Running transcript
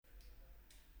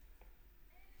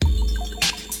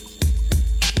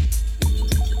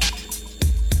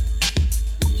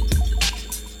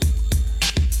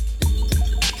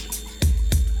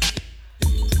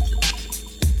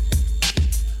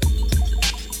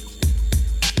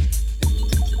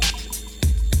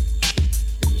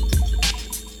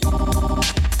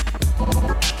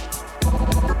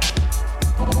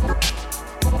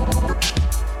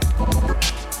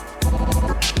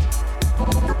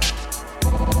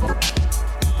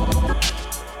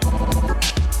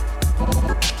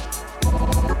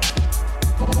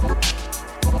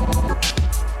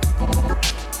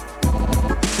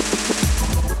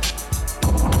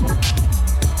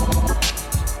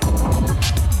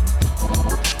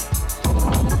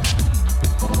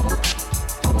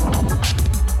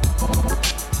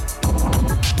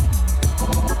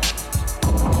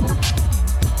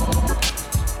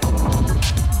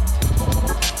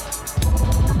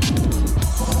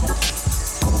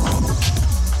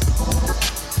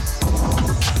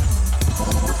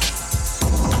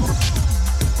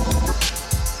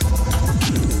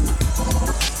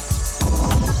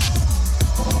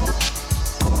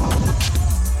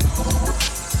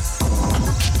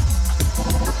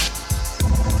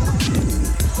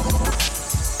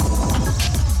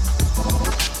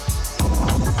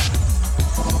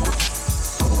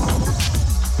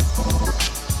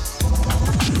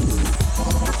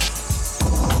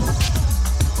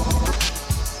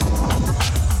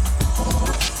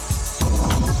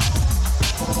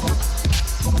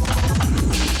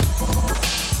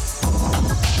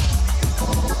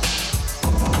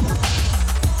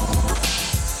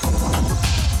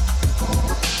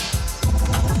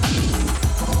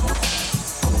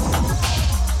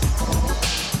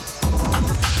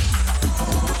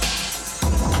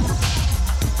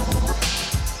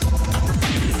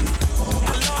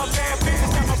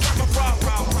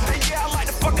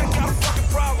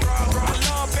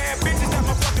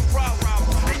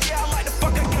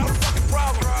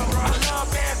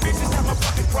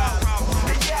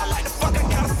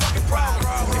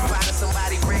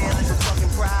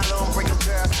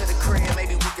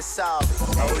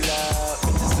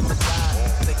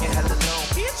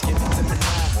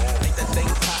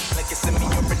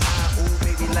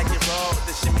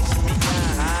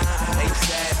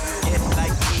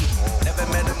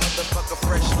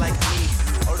fresh like me.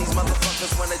 All these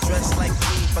motherfuckers wanna dress like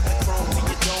me, but the chrome to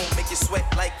your dome make you sweat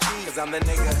like me. Cause I'm the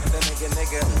nigga,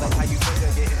 like how you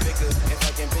figure, getting bigger and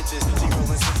fucking bitches. She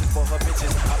rolling switches for her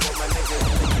bitches. I roll my nigga,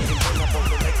 they getting bent up on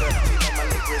the liquor. She love my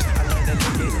licorice, I love that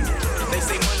nigga. They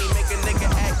say money make a nigga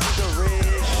act nigga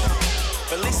rich,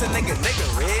 but at least a nigga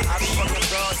rich. I be fucking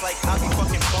girls like I be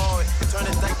fucking bored. Turn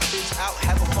a dyke bitch out,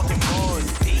 have a fucking board.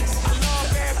 Peace. I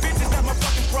love bad bitches, that's my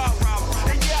fucking problem.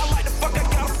 And yeah, I like the fuck, I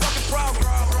got a fucking problem.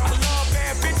 I love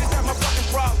bad bitches, that's my fucking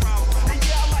problem. And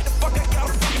yeah, I like the fuck, I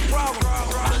got a fucking problem.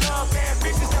 I love bad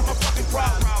bitches, that's my fucking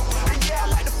problem. And yeah, I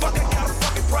like the fuck, I got a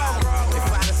fucking problem. If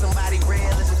finding somebody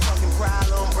real is a fucking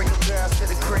problem, bring your girls to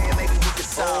the crib, maybe we can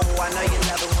solve. Oh, I know you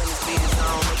love it when this beat is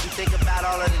on. Make you think about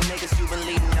all of the niggas you been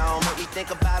leading on. Make me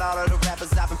think about all of the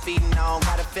rappers I've been feeding on.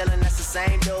 Got a feeling that's the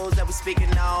same dudes that we speaking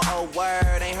on. Oh,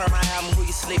 word, ain't heard my album, who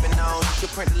you sleeping on? You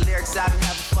should print the lyrics out and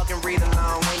have a fucking read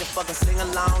along. Ain't a fucking sing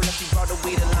along unless you brought the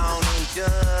weed along. And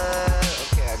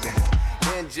just, okay, I got it.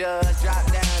 Then just drop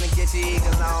down and get your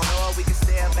eagle on. Or we can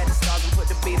stay up at the stars and put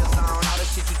the Beatles on. All the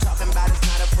shit you talking about is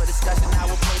not up for discussion. I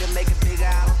will pay to make it bigger.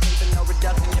 I don't pay for no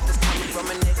reduction. If it's coming from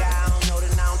a nigga, I don't know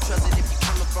that I don't trust it. If you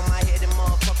coming from my head, then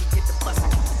motherfucker get the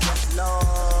bustin'. Yes,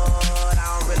 Lord, I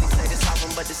don't really say this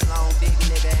often, but this long dick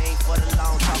nigga ain't for the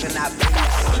long talking. I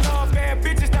love bad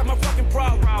bitches, that's my fucking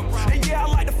problem. And yeah, I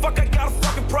like the fuck, I got a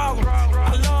fucking problem.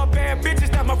 I love bad bitches,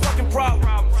 that's my fucking problem.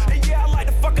 And yeah, I like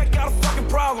the fuck, I got a fucking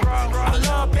problem. I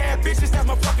love bad bitches, that's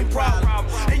my fucking problem.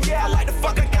 And yeah, I like the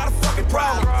fuck, I got a fucking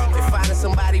problem. If finding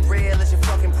somebody real is your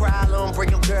fucking problem, bring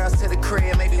your girls to the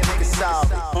crib, maybe we can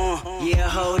solve it. Yeah,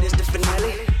 ho, this the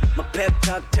finale. My pep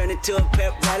talk turned into a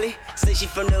pep rally. Say she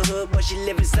from the hood, but she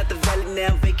live inside the valley.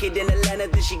 Now vacate in Atlanta,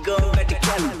 then she going back to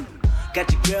Cali.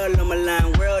 Got your girl on my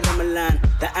line, world on my line.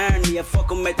 The irony, I fuck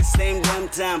 'em at the same damn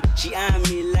time. She eyeing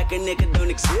me like a nigga don't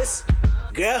exist.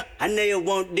 Girl, I know you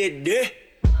want this.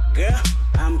 Girl,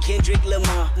 I'm Kendrick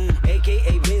Lamar,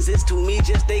 a.k.a. Benzes, to me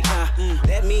just a car.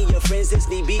 That mean your friends is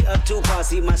need be up to par.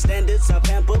 See my standards are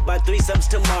pampered by threesomes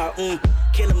tomorrow.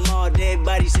 Kill 'em all, dead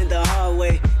bodies in the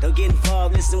hallway. Don't get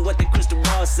involved, listen what the crystal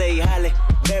ball say. Holly,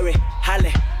 Berry,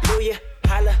 hallelujah,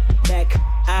 holla back,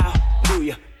 I'll do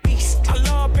ya. I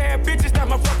love bad bitches, that's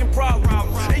my fucking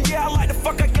problem. And yeah, I like the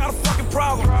fuck, I got a fucking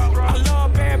problem. I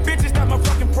love bad bitches, that's my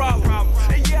fucking problem.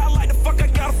 And yeah, I like the fuck, I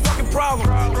got a fucking problem.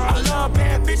 I love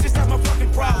bad bitches, that's my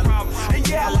fucking problem. And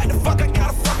yeah, I like the fuck, I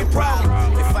got a fucking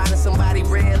problem. If finding somebody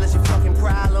real is your fucking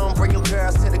problem, bring your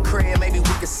girls to the crib, maybe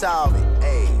we can solve it.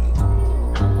 Hey.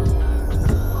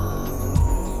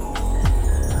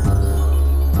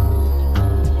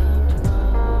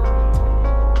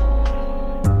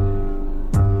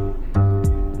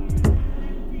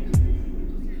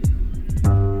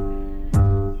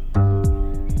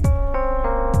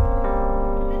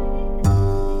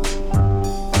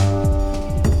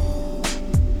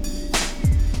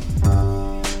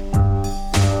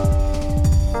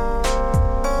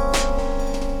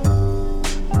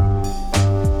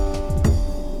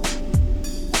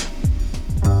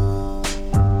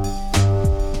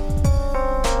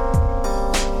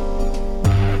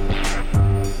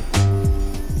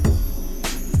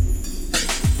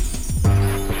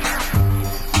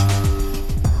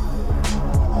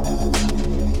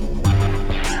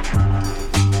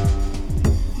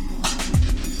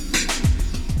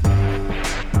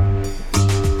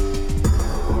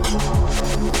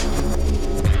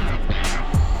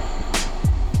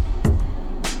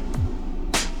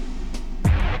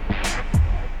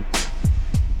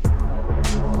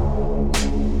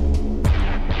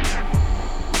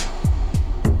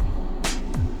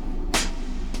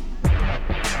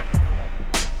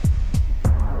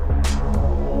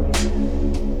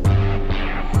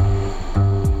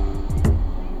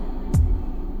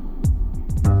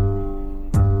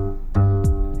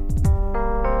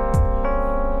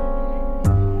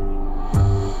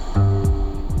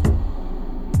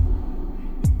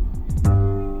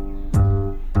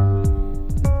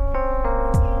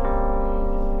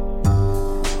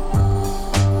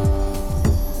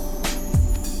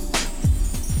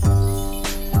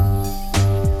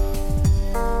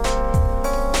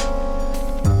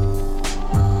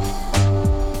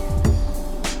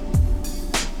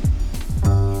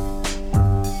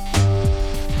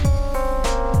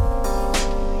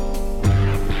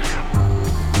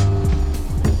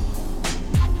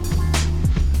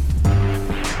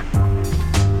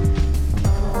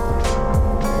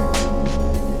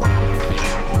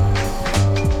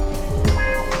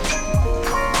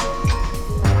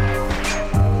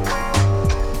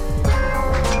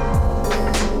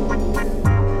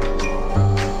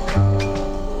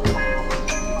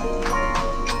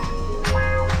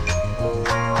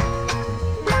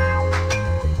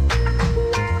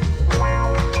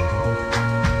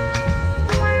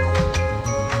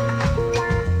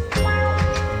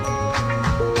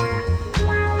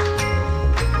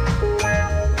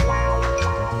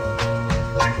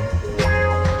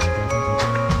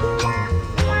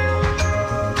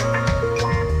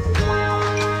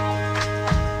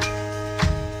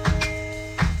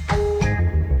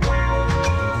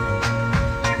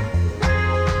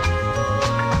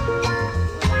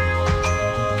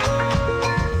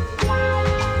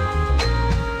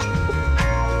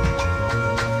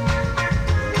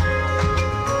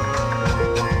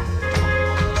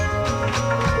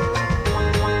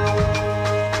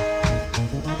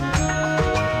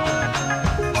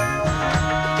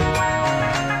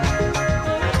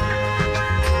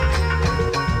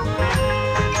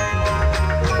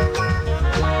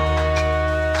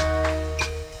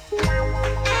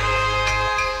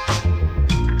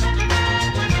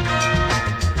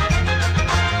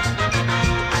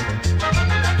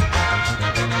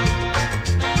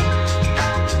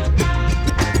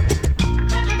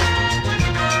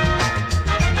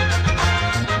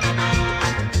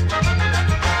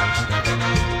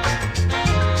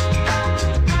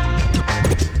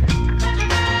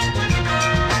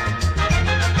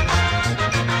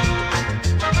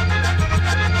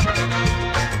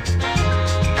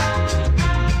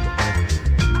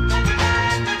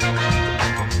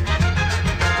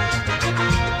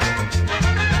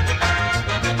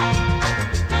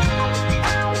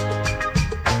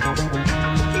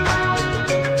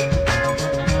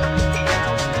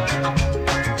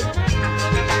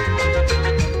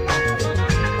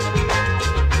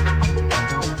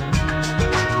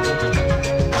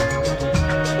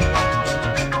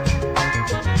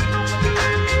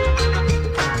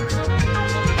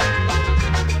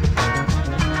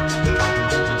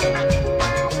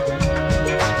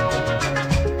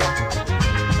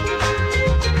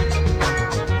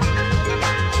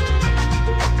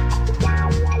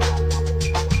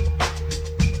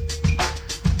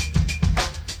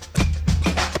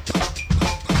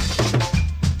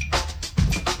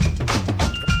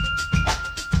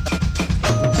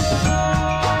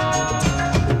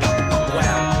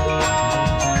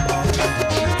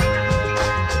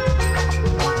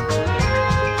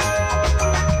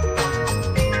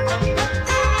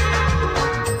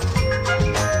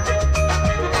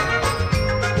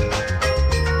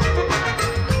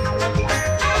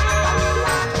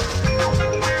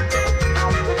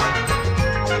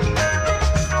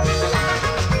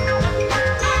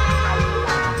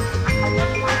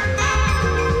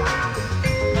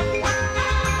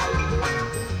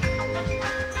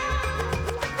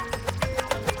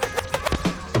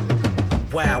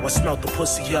 wow, I smelt the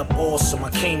pussy up awesome. I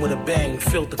came with a bang,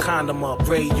 filled the condom up.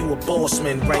 Ray, you a boss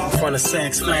man, right in front of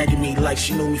Saks, flagging me like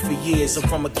she knew me for years. I'm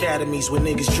from academies where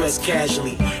niggas dress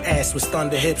casually. Ass was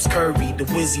thunder, hips curvy. The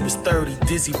Wizzy was 30.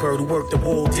 Dizzy Bird who worked at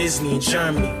Walt Disney in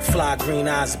Germany. Fly green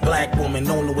eyes, black woman,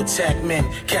 known to attack men.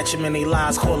 Catch them in they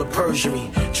lies, call her perjury.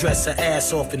 Dress her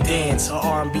ass off and dance. A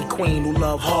R&B queen who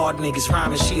love hard niggas,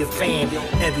 rhyming, she a fan.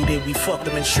 Every day we fucked,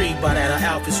 I'm intrigued by that. Her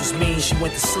outfits was mean, she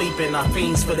went to sleep and I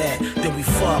fiends for that. Then we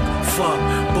fuck,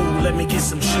 boo, let me get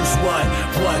some juice, what,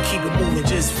 keep it moving,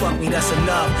 just fuck me, that's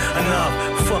enough,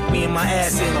 fuck me in my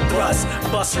ass in a bus,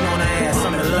 busting on her ass,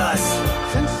 I'm in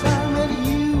lust. Since I met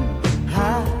you,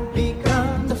 I've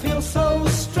begun to feel so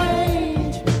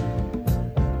strange.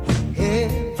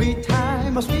 Every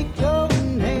time I speak your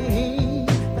name,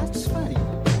 that's funny,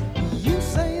 you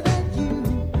say that you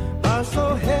are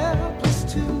so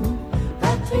helpless too,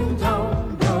 that you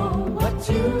don't know what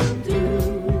to do.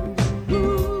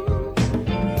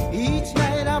 Each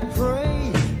night I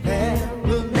pray there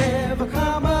will never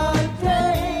come a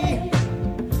day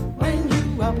when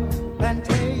you up and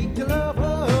take your love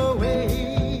away.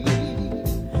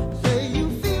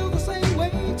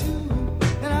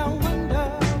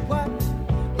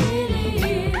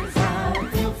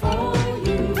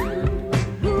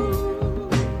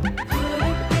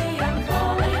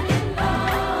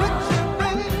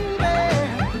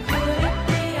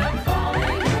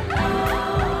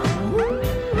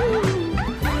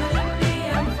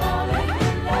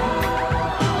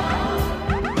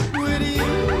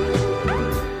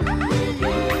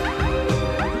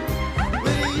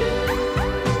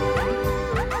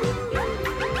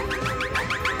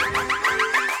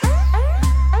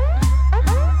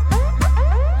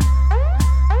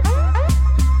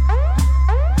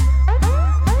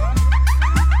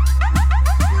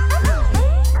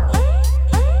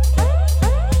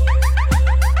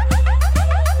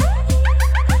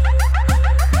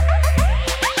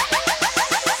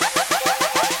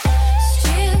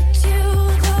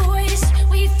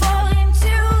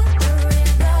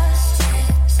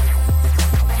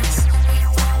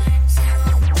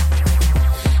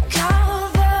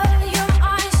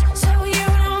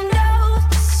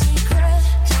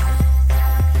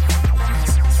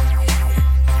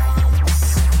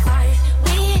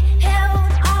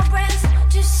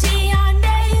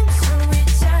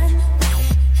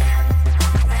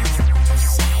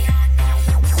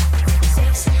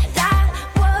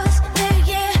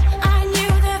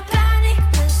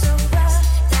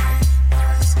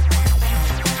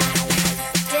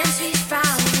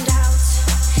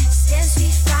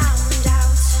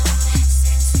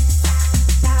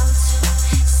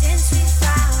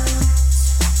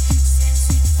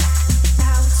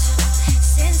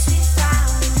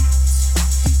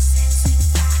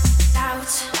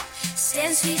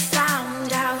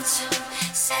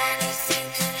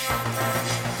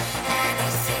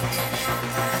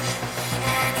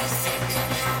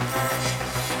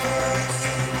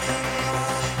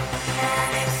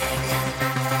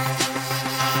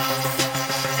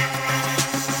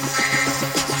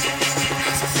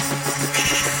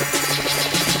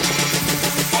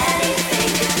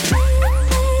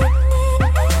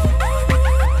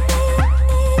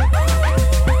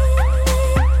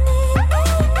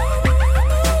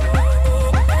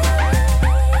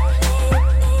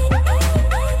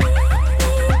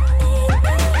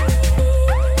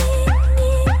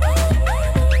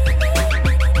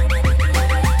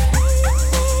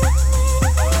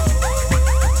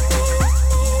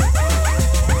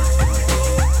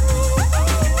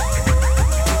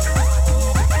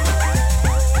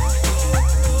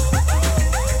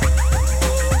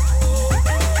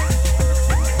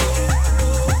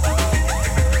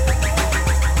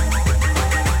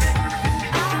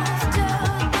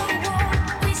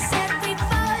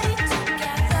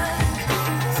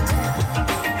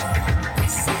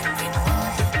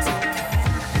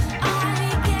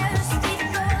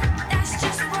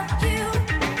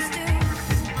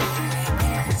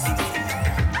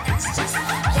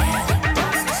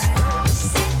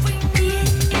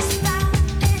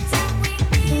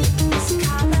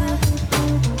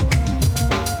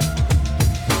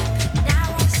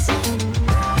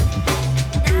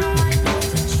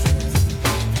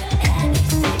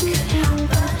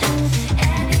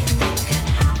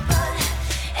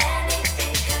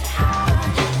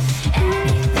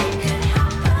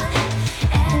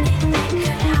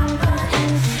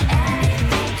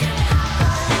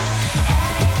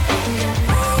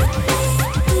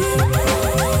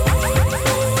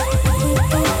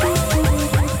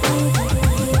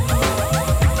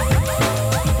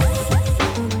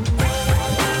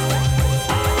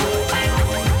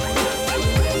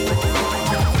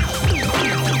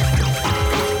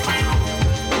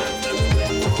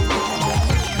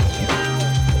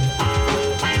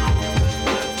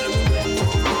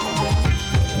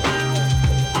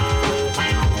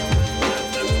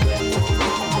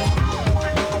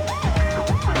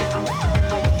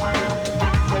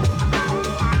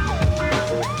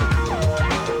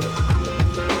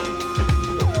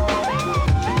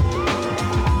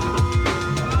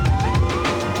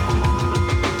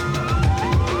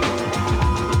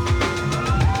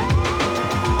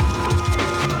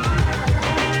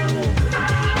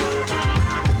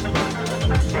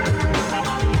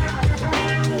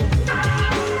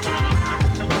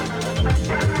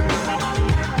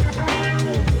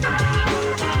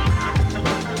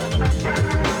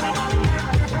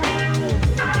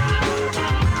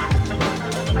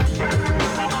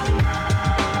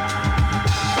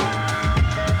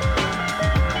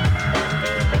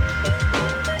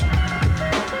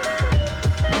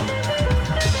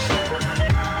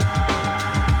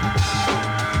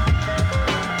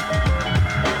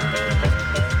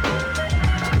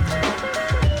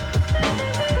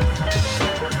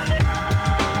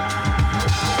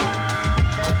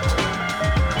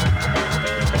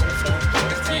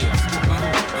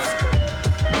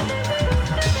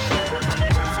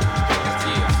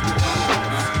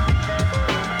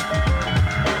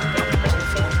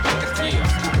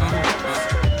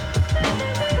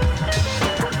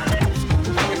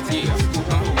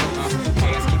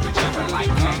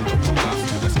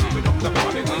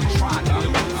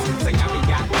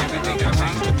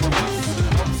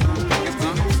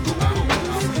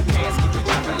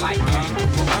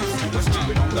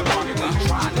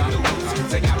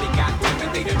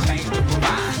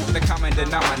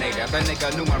 denominator, the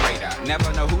nigga numerator. Never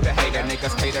know who the hater,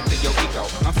 niggas cater to your ego.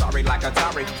 I'm sorry like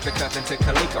Atari, the cousin to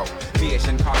Calico. Fish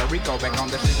in Puerto Rico, back on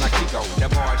the streets like Chico. The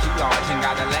bar, she large and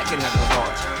got a leg in the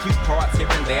garage. Few parts here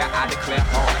and there, I declare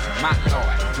hard. My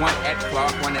lord, one at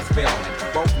Clark, one at Spelman.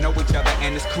 Both know each other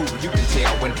and it's cool, you can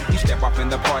tell. When you step up in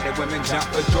the party, women jump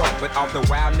the door. But all the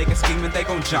wild niggas scheming, they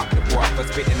gon' jump the boy for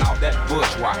spitting all that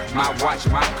bourgeois. My watch,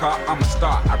 my car, I'm a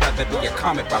star. I'd rather be a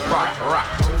comic by rock.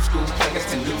 Old school players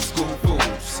to new school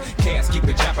fools. Cats keep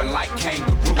it jumping like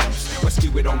kangaroos. But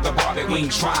skew it on the Barbie, we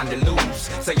ain't trying to lose.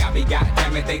 Say I be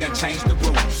goddamn it, they done changed the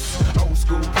rules. Old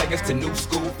school players to new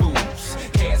school fools.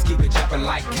 Cats keep it jumping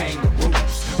like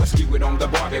kangaroos. But skew it on the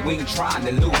Barbie, we ain't trying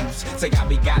to lose. Say I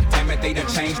be goddamn it, they done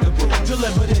changed the rules.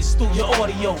 Deliver this through your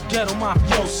audio, ghetto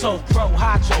mafioso, pro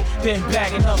hydro, then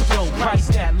bagging up dough. Price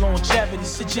that longevity,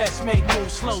 suggest make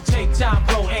moves slow. Take time,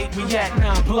 bro, 8 react,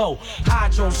 9 blow.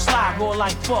 Hydro slide, roll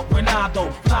like fuck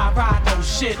Ronaldo. Fly ride though,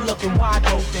 shit looking wide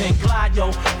open. Then glide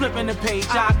yo, flipping the page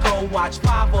I go. Watch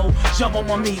 5-0, jump on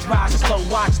my meat, ride slow.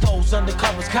 Watch those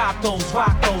undercovers, cop those,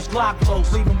 rock those, Glock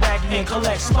those. Leave them baggy and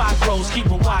collect spot grows. Keep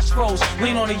a watch froze,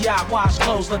 lean on the yacht, wash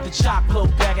clothes. Let the chop blow,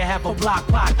 bag and have a block,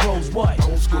 pot grows. What?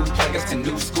 Old school players to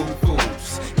new school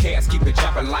fools. Cats keep it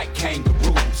jumping like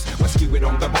kangaroos. But skew it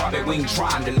on the Barbie, we ain't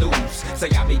trying to lose. Say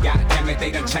I be goddamn it,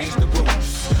 they done changed the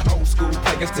rules. Old school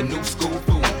players to new school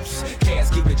fools. Cats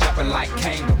keep it jumping like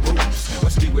kangaroos.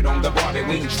 But skew it on the Barbie,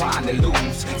 we ain't trying to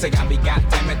lose. Say I be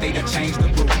goddamn it, they done changed the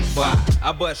rules. But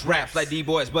I bust raps like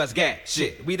D-boys bust gas.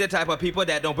 Shit, we the type of people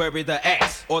that don't bury the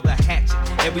axe or the hatchet.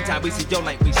 Every time we see your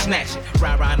link, we snatch it.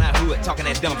 Ride around our hood, talking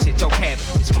that dumb shit. Your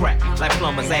cabbage is crack, like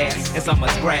plumber's ass and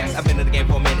summer's grass. I've been in the game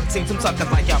for a minute. Seen some suckers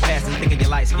like y'all passing, thinking you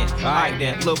light skin. Alright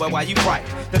then, little boy, why you fright?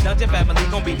 The Dungeon family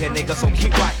gon' be here, nigga, so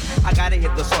keep right. I gotta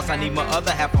hit the source, I need my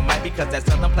other half on mic because that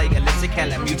southern play illicit cat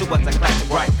music was a classic,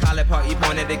 right? Call it party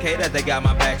point indicator, they got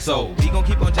my back, so we gon'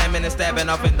 keep on jamming and stabbing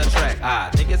off in the track. I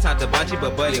think it's time to bunchy,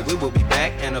 but buddy, we will be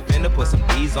back and a finna put some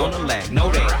D's on the lag. Know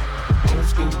that. Old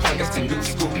school players to new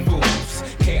school fools.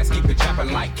 Cats keep it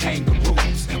jumping like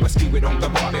kangaroos. But skew it on the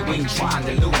Barbie, we ain't trying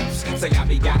to lose. Say I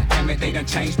be goddamn it, they done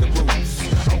changed the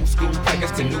rules. Old school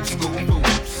players to new school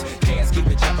fools. Cats keep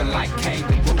it jumping like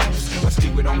kangaroos. But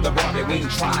skew it on the Barbie, we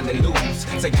ain't trying to lose.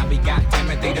 Say I be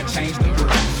goddamn it, they done changed the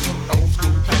rules. Old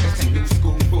school players to new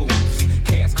school fools.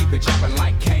 Cats keep it jumping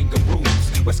like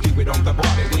kangaroos. But skew it on the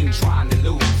Barbie, we ain't trying to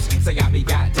lose. Say I be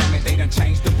goddamn it, they done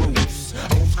changed the rules.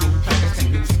 Old school players to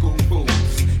new school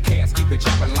fools. Cats keep it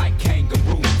jumping like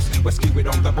kangaroos. But skew it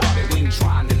on the Barbie, we ain't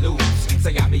trying to lose.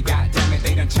 Say I be goddamn it,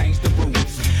 they done changed the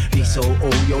rules. 理想を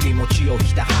追うよりも血を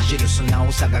ひた走る素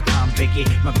直さが完璧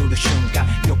まくる瞬間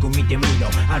よく見てみろ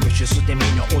ある種捨て身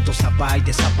の音さばい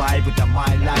てサバイブだマ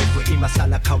イライフ今さ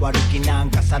ら変わる気なん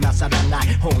かさらさらな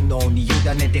い本能に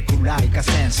委ねてくらいか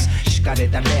センス敷かれ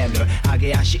たレール上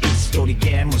げ足椅子取りゲ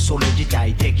ームそれ自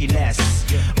体的レス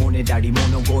おねだり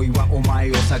物乞いはお前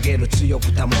を下げる強く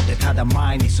保てただ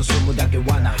前に進むだけ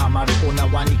罠はまるお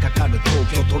縄にかかる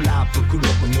東京トラップ黒く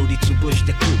塗りつぶし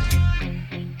てく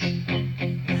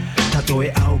たと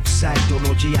え青臭い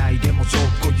泥仕合でも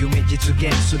続行夢実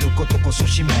現することこそ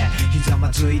使命ひざま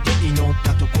ずいて祈っ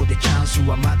たとこでチャンス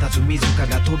は待たず自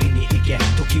ら取りに行け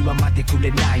時は待ってく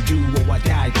れないルーは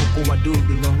大ここはルー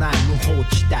ルのない無法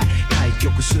地帯開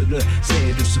局するセ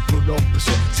ールスプロップ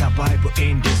スサバイブ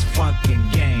in this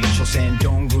fucking game 所詮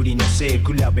どんぐりの背比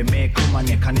べメイクマ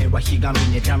ネ金はひがみ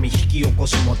妬み引き起こ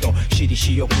すもと私利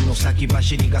私欲の先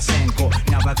走りが先行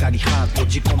名ばかりハート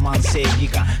自己満正義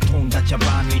が飛んだ茶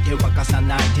番に手沸かさ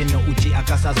ない手の内明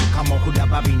かさずカモフラ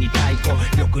バビに対抗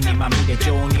欲にまみれ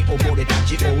情に溺れ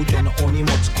立ち往生のお荷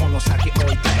物この先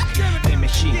置いてめめ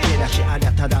しい照らしあり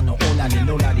ゃただのオナに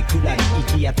のらりくらり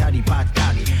行き当たりばっ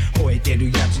たり吠えてる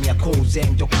やつには公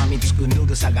然と噛みつくぬ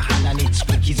るさが鼻につ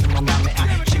く傷のなめ合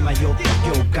い血迷った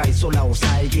業界空を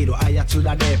遮る操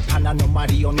られっぱなのマ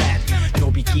リオネット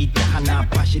伸びきった花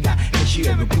柱へし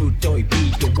折るぶっといビ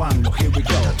ートワンの Here we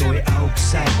go たとえ青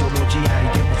臭い泥仕合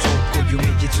でも続行夢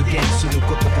実現する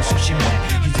ことこそ使命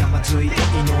ひざまずいて祈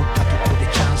ったとこで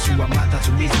チャンスは待た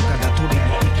ず自ら取りに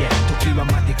行け時は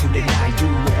待ってくれないルー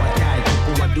ルは大こ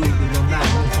こはルールのない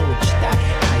無法地帯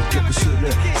開局するセ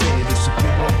ールスプロ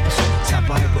ップスサ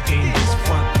バイブ in this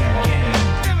fucking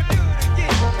game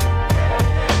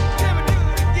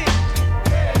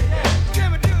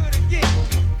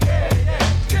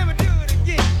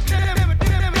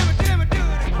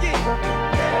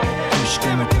くしく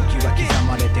む時は刻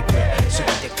まれてく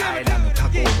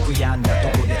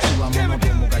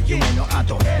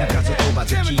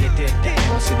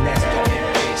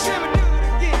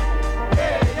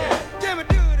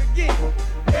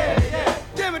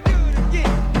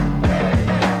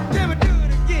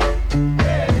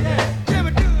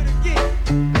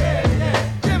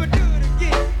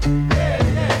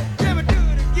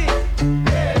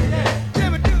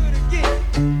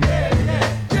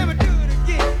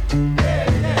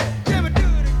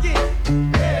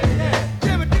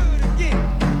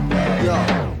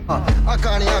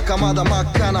まだ真っ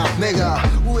赤な目が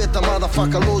飢えたマダフ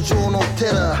ァカ路上乗って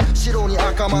る白に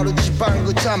赤丸ジパン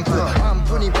グジャンプアン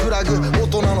プにプラグ大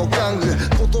人の玩具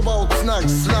言葉をつなぐ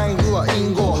スラングは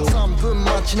隠語3分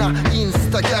待ちなインス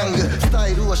タギャングスタ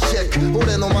イルはシェック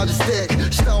俺のマジステー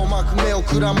ク舌を巻く目を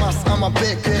くらますアマ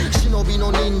ベック忍び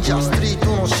の忍者ストリート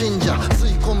の信者吸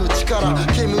い込む力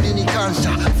煙に感謝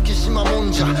月島も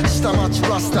んじゃ下町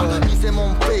ラスタ偽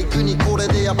物フェイクにこれ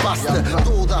でやバステ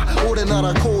どうだ俺な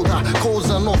らこうだ講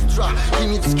座ノストラ秘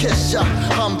密結社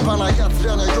半端な奴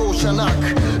らには容赦なく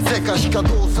世界しか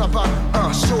どうさば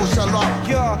勝者ラ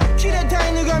ップ切れた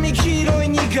犬髪黄色い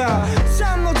ニガ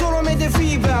3の泥目でフ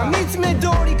ィーバー三つ目通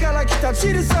りから来た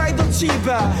チルサイドチー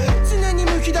バー常に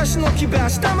むき出しの牙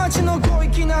下町の小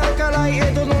粋な計らい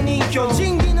江戸の人形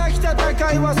仁義なき戦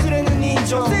い忘れぬ人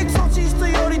情セクソシスト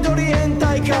よりどり変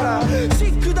態からシ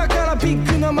ックだからビ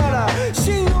ッグなマラ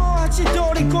新大橋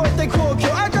通り越えて皇居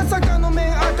赤坂の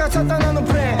面赤サタナの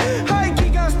プレー排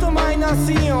気ガスとマイナ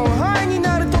スイオンハイに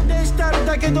なるとデジタル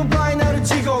だけどバイナル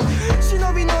地獄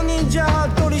忍びの忍者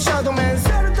服部シャドメンセ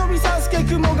ル飛びサスケ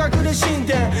雲隠れ神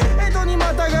殿江戸に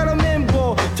またがる綿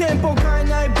棒テンポ変え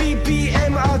ない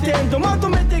BPM アテンドまと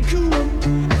めてく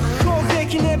攻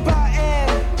撃ネバーエ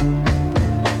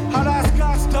ンハラス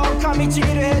カスト噛みちぎ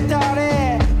るヘタ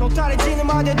レのたれ死ぬ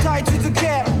まで耐え続け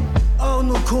る青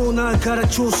のコーナーから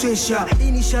挑戦者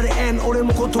イニシャル M 俺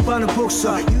も言葉のボク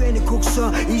サーゆえに国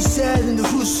産イセールの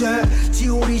風船ジ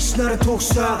オリシナル特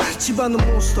産千葉の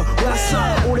モンスターラッサ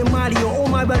ー俺マリオお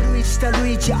前はルイチたル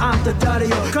イチあんた誰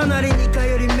よかなり2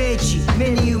回よりメイチメ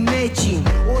ニューメイチ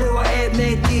俺は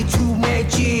MAT2 メイ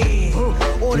チ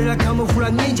俺らカモフ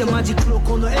ラ忍者マジ黒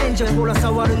子の演者ほら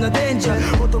触るなデンジャ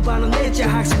ー言葉のネイチャー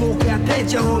ハクスモークやってん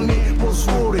じゃホーミーボス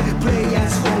ウォールプレイヤー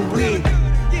ズホームリー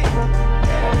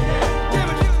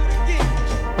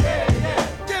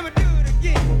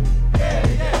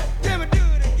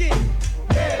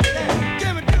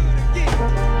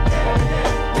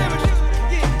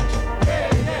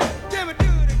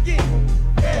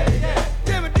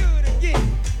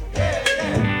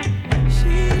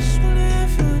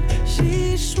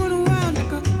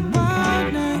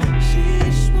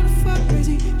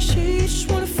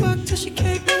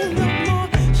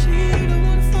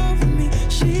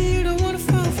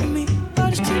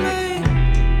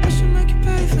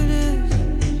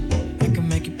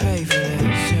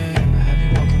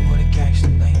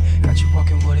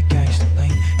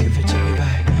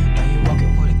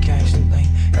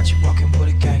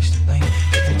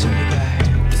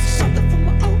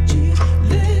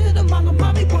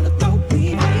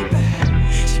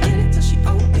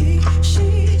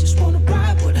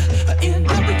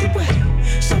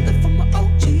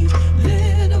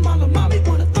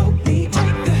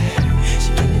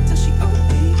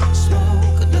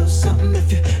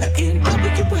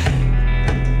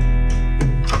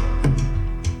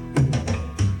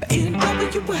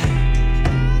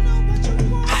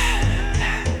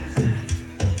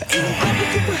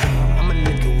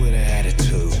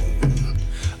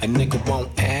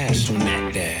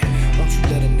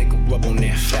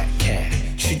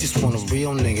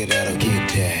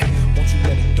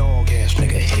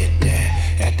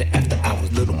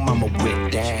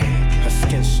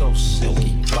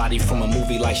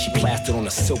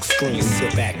silk screen,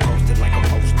 sit back, posted like a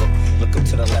poster. Look up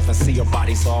to the left and see her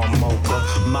body's all mocha.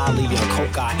 Molly and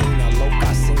cocaine, a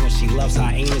loca singer. She loves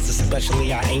hyenas, especially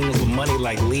hyenas with money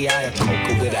like Lehigh or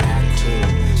Coca with an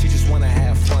attitude. She just wanna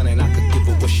have fun and I could give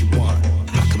her what she want.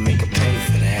 I could make her pay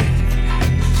for that.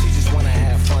 She just wanna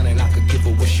have fun and I could give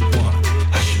her what she want.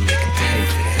 I should make her pay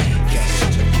for that.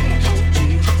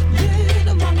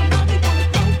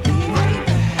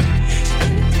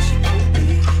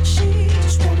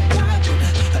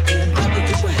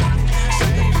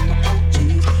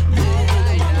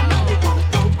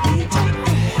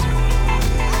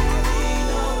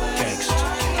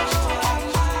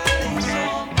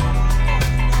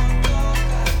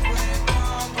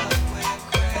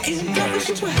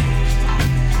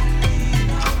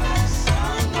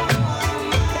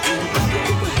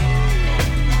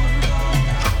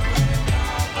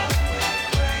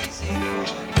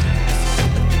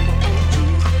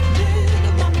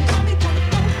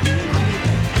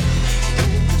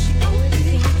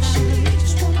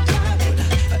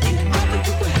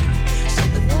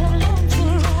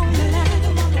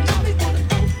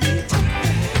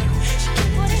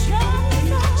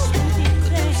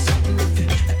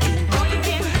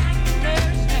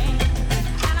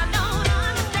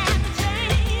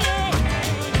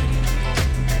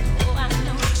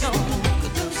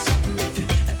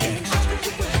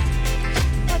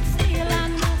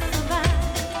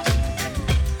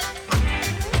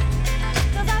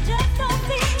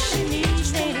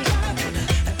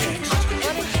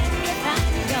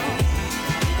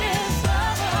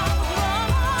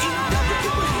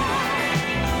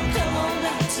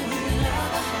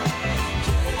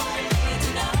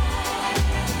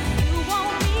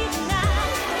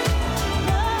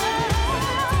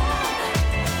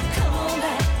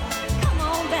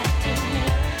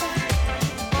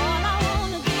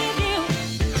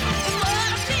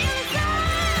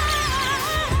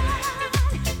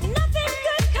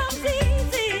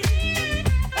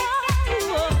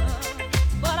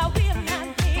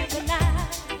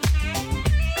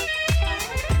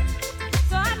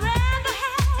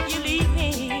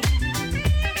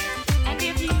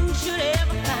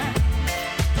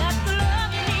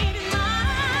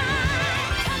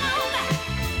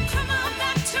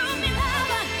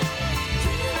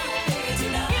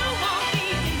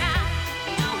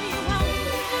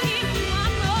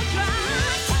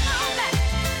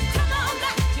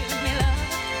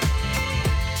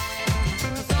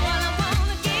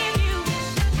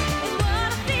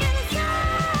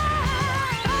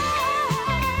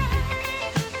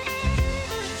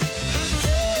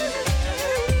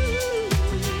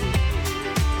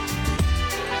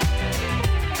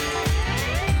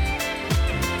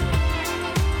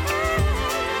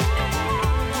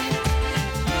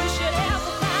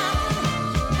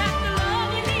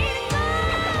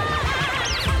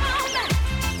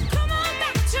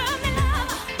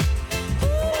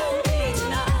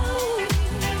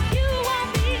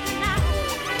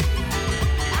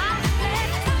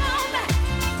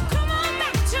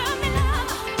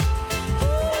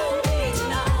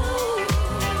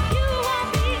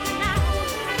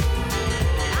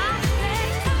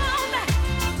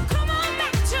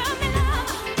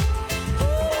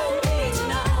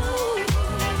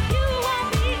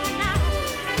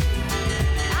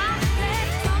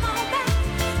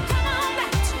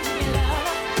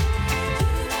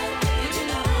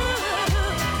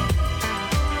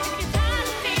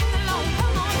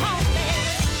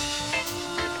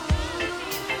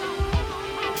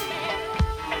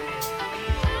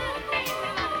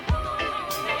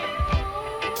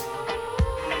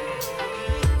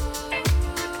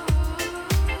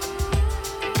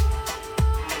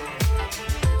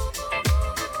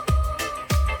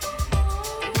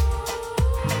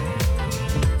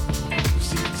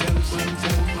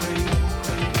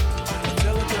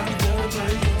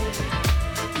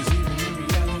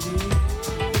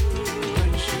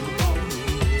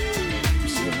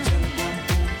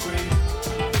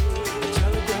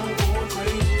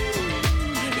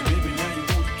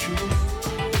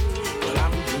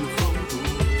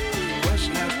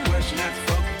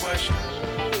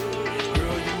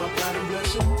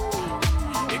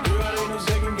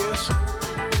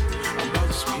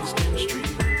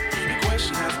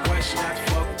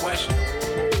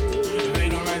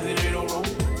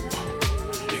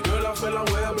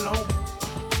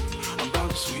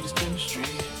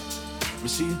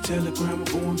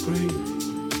 going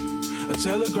crazy. A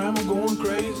telegram, I'm going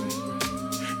crazy.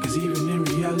 Cause even in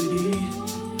reality,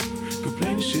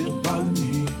 complaining shit don't bother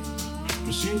me.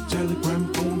 Receive a telegram,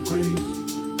 I'm going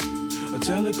crazy. A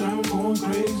telegram, I'm going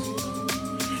crazy.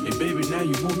 And baby, now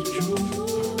you want the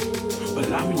truth,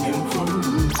 but I'm getting from the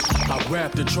roof. I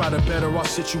rap to try to better our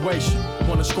situation.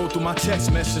 Wanna scroll through my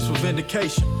text messages for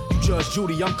vindication. You Judge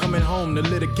Judy, I'm coming home to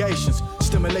litigations.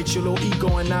 Stimulate your little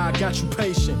ego and now I got you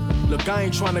patient. Look, I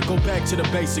ain't trying to go back to the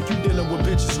basic. You dealing with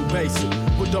bitches who basic,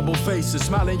 with double faces.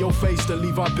 Smile in your face to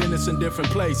leave our business in different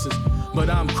places. But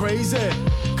I'm crazy,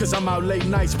 cause I'm out late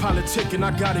nights politicking.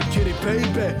 I gotta get it,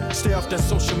 baby. Stay off that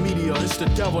social media, it's the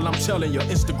devil, I'm telling you.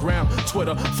 Instagram,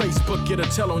 Twitter, Facebook, get a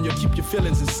tell on you. Keep your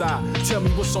feelings inside. Tell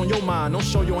me what's on your mind, don't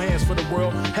show your hands for the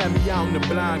world. Have me out in the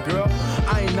blind, girl.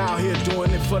 I ain't out here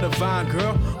doing it for the vine,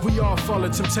 girl. We all fall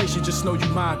of temptation, just know you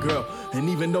my girl. And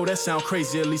even though that sound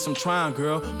crazy, at least I'm trying,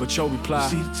 girl. But your reply,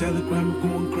 see the telegram, I'm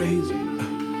going crazy.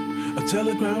 A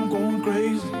telegram, I'm going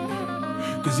crazy.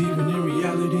 Cause even in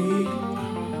reality,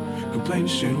 complaining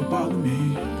shit don't bother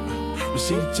me.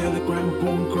 Receive a telegram, I'm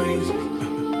going crazy.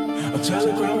 A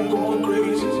telegram, I'm going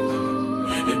crazy.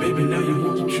 And baby, now you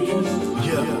want the truth.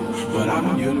 Yeah, but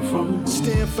I'm getting from the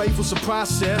staying faithful's a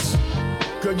process.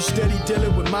 Girl, you steady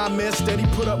dealing with my mess. Steady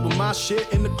put up with my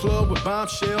shit in the club with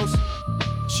bombshells.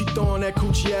 She throwing that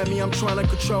coochie at me, I'm trying to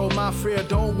control my fear.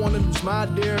 Don't wanna lose my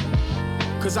dear,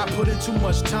 cause I put in too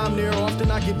much time there.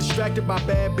 Often I get distracted by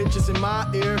bad bitches in my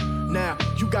ear. Now,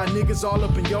 you got niggas all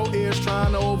up in your ears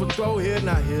trying to overthrow here.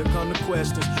 Now here come the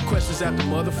questions. Questions after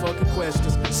motherfucking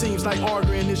questions. Seems like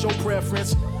arguing is your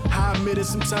preference. I admit it,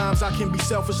 sometimes I can be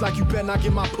selfish, like you better not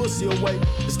get my pussy away.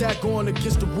 Is that going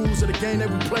against the rules of the game that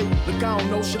we play? Look, I don't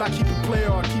know, should I keep it play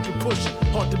or I keep it pushing?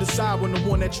 Hard to decide when the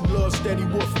one that you love steady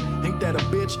woofing. Ain't that a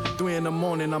bitch? 3 in the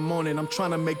morning, I'm on it. I'm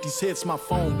trying to make these hits, my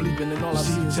phone bleeping and all I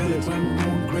see is telegram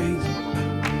going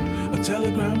crazy. A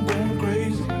telegram going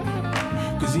crazy.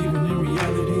 Cause even in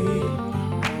reality,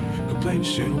 complaining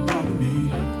shit don't bother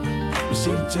me.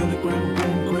 Receive a telegram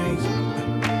going crazy.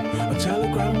 A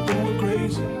telegram going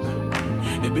crazy.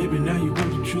 And baby, now you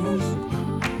want the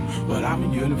truth, but I've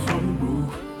been yelling from the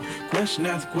roof. Question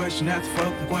after question after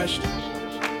fucking question.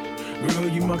 Girl,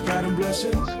 you my pattern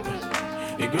blessing.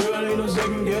 And girl, ain't no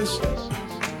second guessing.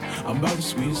 I'm about the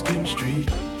sweetest chemistry.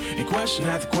 And question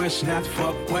after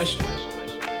fucking question.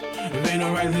 If ain't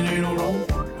no right, then ain't no wrong.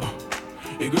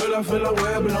 And girl, I feel like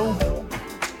where I belong.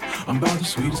 I'm about the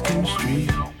sweetest chemistry.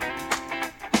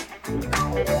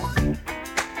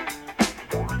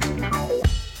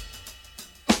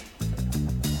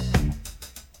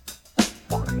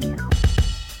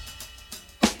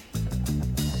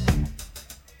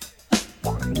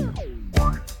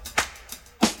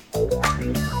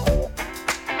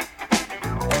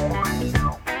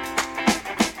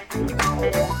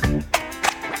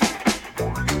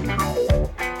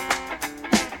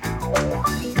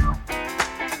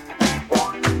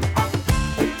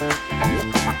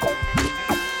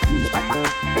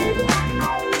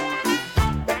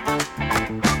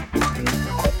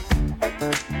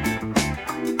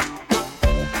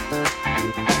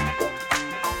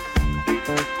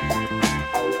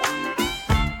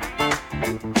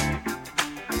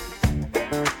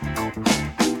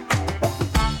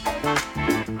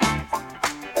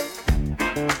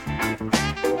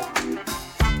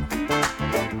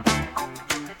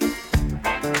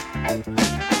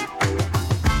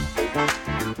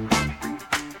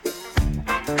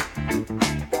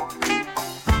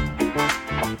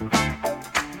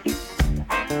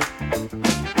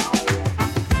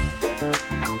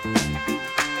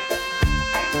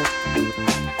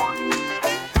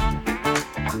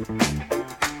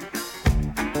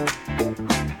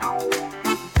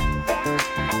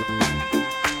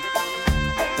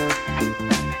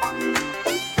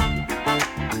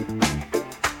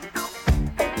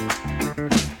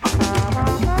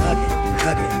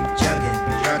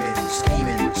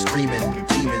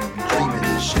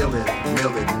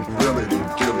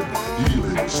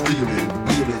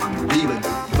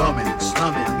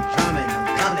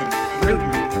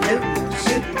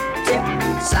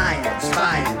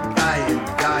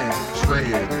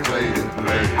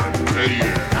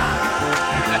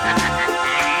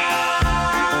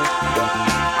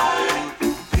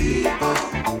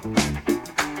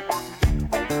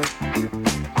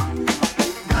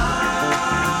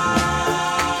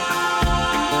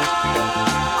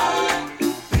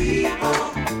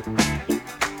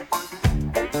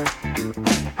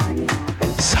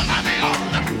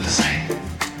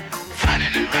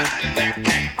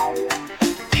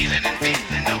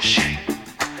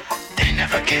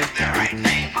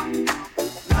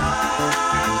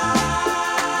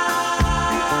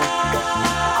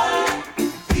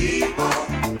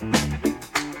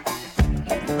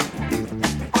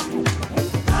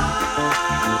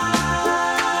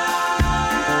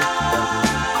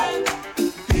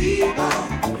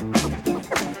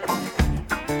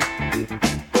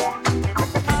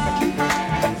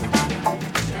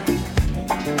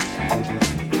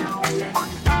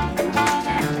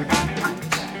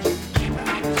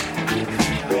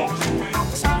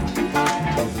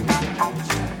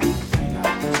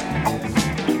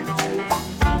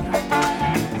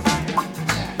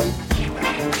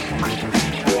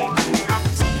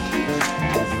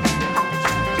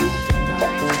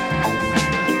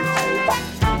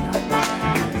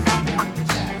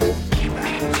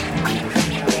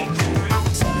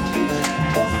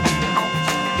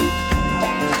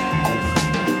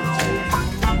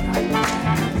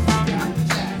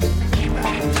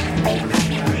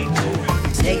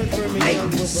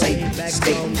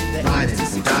 from the 8 to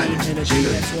 16 and a 3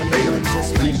 at 21.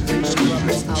 Just like when the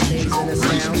brothers out days in the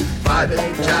sound. Five it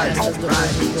ain't the last as the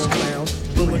world go round.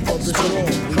 Do it for the strong,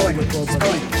 we do it for the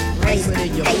beat. Move it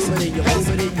in your Jeep, or your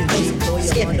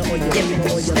Honda, or your Beamer,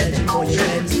 or your Legend, or your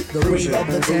Benz. The ring of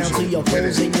the town to your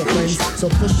foes and your friends. So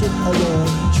push it along,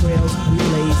 trails we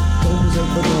blaze. Don't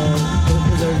deserve the dawn, don't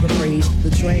deserve the praise.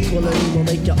 The tranquility will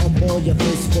make you unball your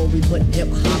fist before we put hip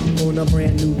hop on a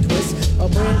brand new twist. A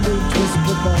brand new twist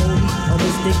with the holy, a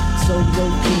mystic. So low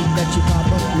key that you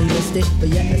probably missed it, but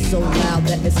yet it's so loud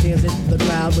that it scares in the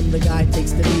crowd. When the guy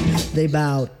takes the beat, they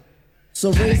bowed.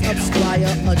 So raise up,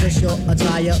 squire, adjust your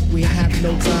attire. We have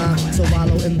no time to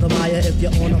wallow in the mire. If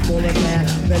you're on a foreign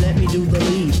path, then let me do the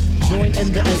lead. Join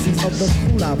in the essence of the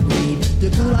cool out breed. You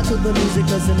cool out to the music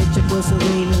cause it makes you feel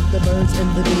serene. With the birds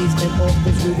and the bees and all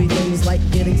those groovy things like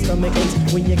getting stomach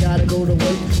aches when you gotta go to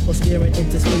work, or staring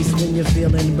into space when you're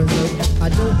feeling berserk. I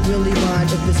don't really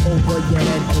mind if it's over your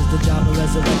head, cause the job of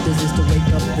resurrectors is to wake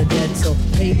up the dead. So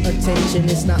pay attention,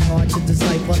 it's not hard to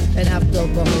decipher. And after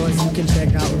the horns you can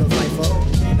check out the viper.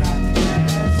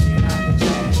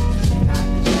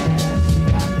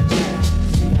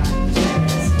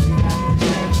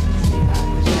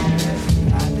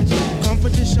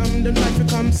 Competition, them try to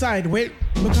come sideways.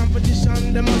 But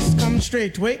competition, they must come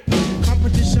straight way.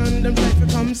 Competition, them try to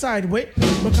come sideways.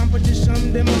 But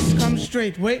competition, they must come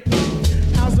straight way.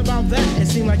 How's about that? It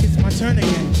seems like it's my turn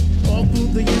again. All through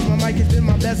the years, my mic has been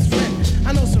my best friend.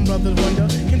 I know some brothers wonder,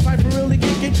 can Piper really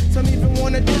kick it? Some even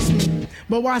wanna diss me,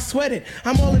 but why sweat it?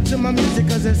 I'm all into my music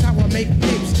cause that's how I make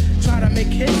tapes. Try to make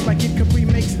hits like it Capri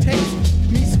makes tapes.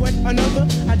 Me sweat another,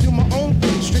 I do my own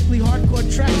thing. Strictly hardcore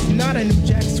tracks, not a new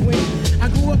jack swing. I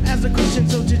grew up as a Christian,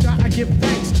 so to God I give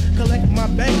thanks. Collect my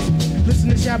banks, listen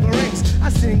to Shabba Ranks. I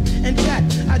sing and chat,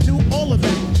 I do all of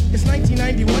that. It's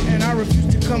 1991 and I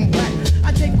refuse to come back.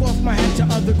 I take off my hat to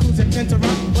other crews that tend to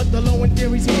rock, but the low end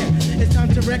theory's here. It's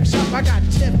time to wreck shop. I got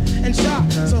Tip and Shop,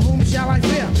 so whom shall I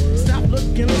fear? Stop, look,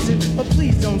 and listen, but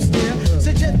please don't stare.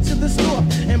 Suggest to the store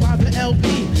and buy the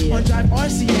LP on Drive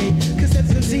RCA,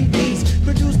 cassettes and CDs,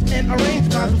 produced and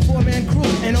arranged by the four-man crew.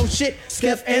 And oh shit,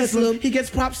 Skeff Anselm, he gets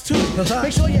props too.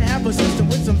 Make sure you have a system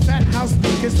with some fat house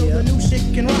speakers so the new shit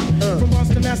can rock. From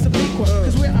Boston Master Pequa,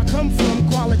 cause where I come from,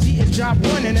 quality is job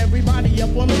one, and everybody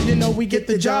up on it, you know we get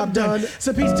the job done.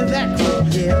 So peace to that crew,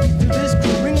 peace to this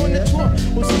crew. Bring on the tour,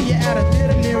 we'll see you at a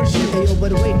theater nearest you. Hey yo,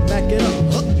 but wait, back it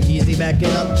up, easy, back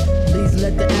it up. Please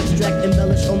let the abstract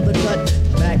embellish on the cut.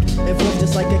 Back and forth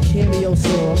just like a cameo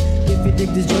song. If you dig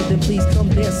this joint, then please come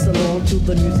dance along to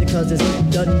the music, cause it's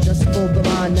done just for the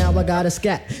mind. Now I gotta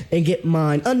scat and get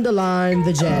mine. Underline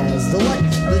the jazz. The what?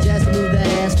 The jazz to move that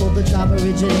ass for the job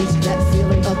originates. That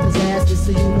feeling of pizzazz. It's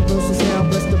a universal sound.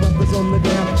 Bless the rubbers on the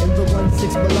ground. In the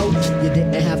 1-6 below, you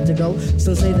didn't have to go.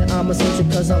 Some say that I'm a soldier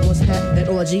cause I once had an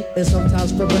orgy. And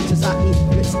sometimes for breakfast I eat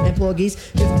grits and porgies.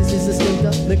 If this is a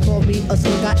stinker, then call me a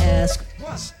slink, I ask.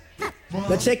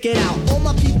 Now check it out, all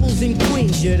my peoples in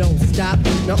Queens, you don't stop.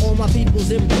 Now all my peoples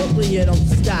in Brooklyn, you don't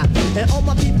stop. And all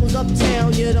my peoples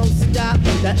uptown, you don't stop.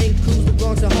 That includes the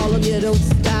Bronx and Harlem, you don't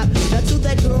stop. Now to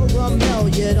that girl Ramel,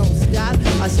 you don't stop.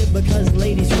 I said because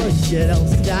ladies first, you don't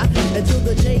stop. And to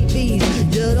the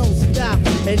JBs, you don't stop.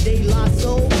 And De La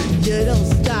Soul, you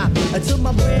don't stop. And to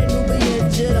my brand new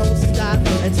Nubians, you don't stop.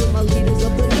 And to my leaders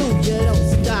of the new, you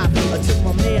don't stop. And to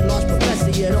my man, Lost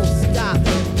Professor, you don't stop.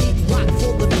 Rock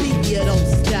for the beat, you don't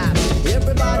stop.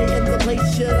 Everybody in the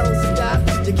place, you don't stop.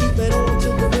 To keep it on to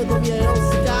the rhythm, you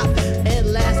don't stop.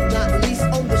 And last but not least,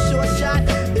 on the short shot,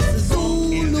 it's the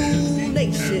Zulu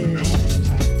Nation.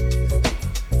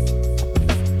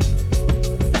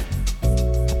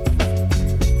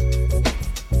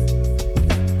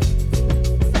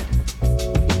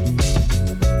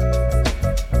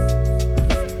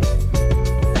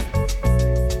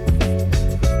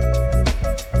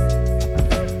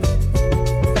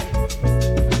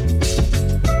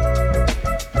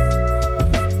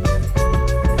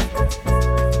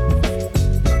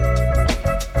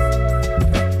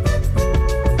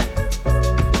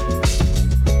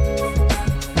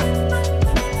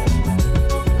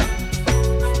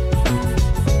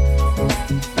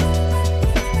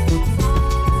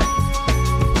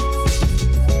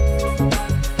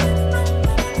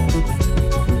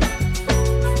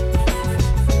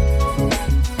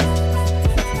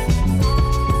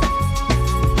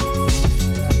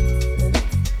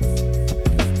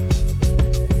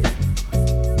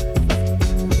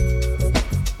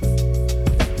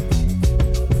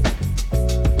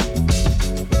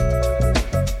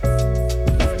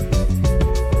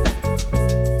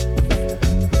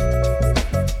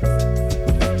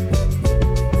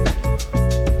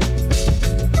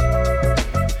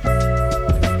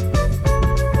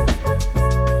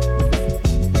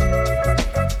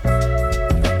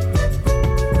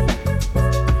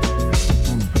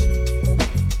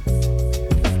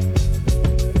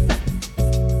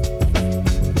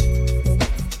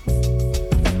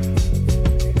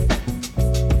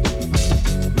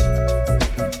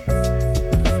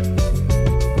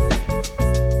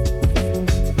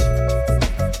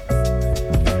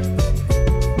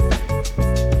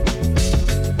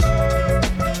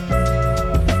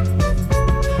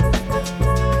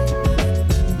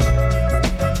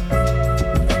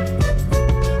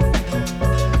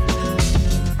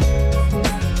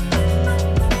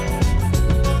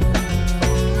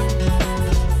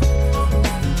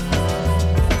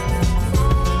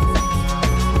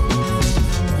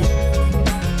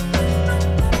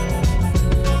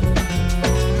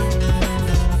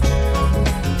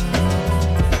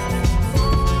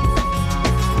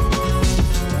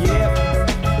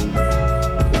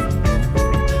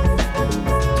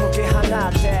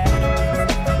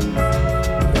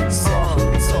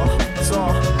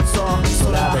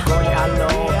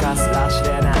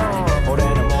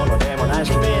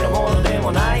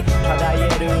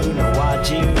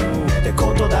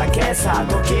 だけさ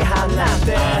解き放っ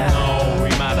て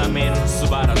未だ見ぬ素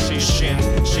晴らしい新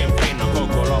品の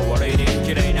心をリーディング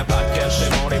綺麗なパッケージ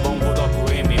で森本ほど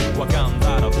く意味わかん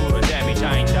だろ触れてみ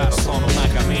たいんだろその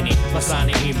中身にまさ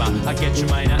に今開けち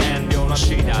まいな遠慮な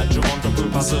しだ呪文とプ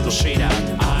パスとシだ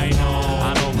I know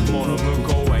あの雲の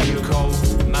向こうへ行こ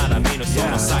うまだ見ぬそ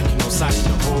の先の先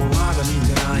の方まだ見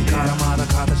てないからまだ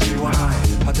形はな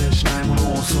い果てしないも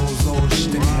のを想像し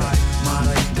てみるま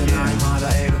だ言ってないまだ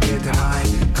描けてな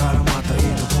いからまた糸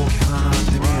解き放っ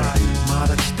てみるま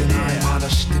だ来てないまだ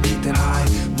知ってみてない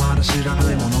まだ知ら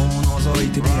ないものを覗い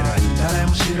てみる誰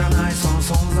も知らないその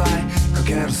存在か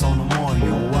けるその思いに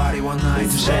終わりはない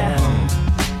として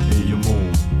いいよも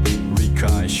う理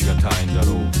解しがたいんだ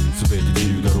ろう全て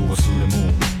自由だろう忘れ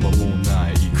も間も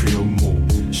ない行くよも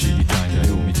う知りたいんだ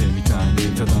よ見てみたい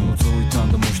ねただ覗いた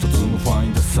んだもう一つのファイ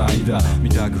ンダサイダー見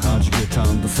たく弾けた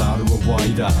んだ猿はワ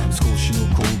イダー少しの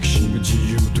好奇心が自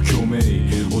由と共鳴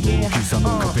驚きさ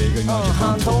の壁が今じゃ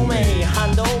半透明ハ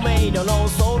ンドメイドの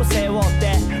ソウル背負っ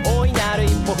て大いなる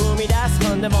一歩踏み出す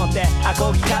踏んでもってア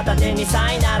コギ片手に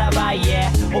サイならばいえ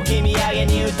置き土産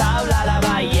に歌うララ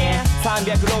バイえ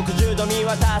360度見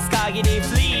渡す限り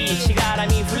フリーしがら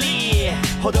みフリ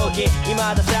ーほどき未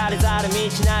だ知られざる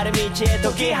道なる道へ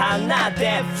解き放っ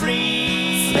てフ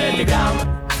リー全て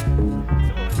が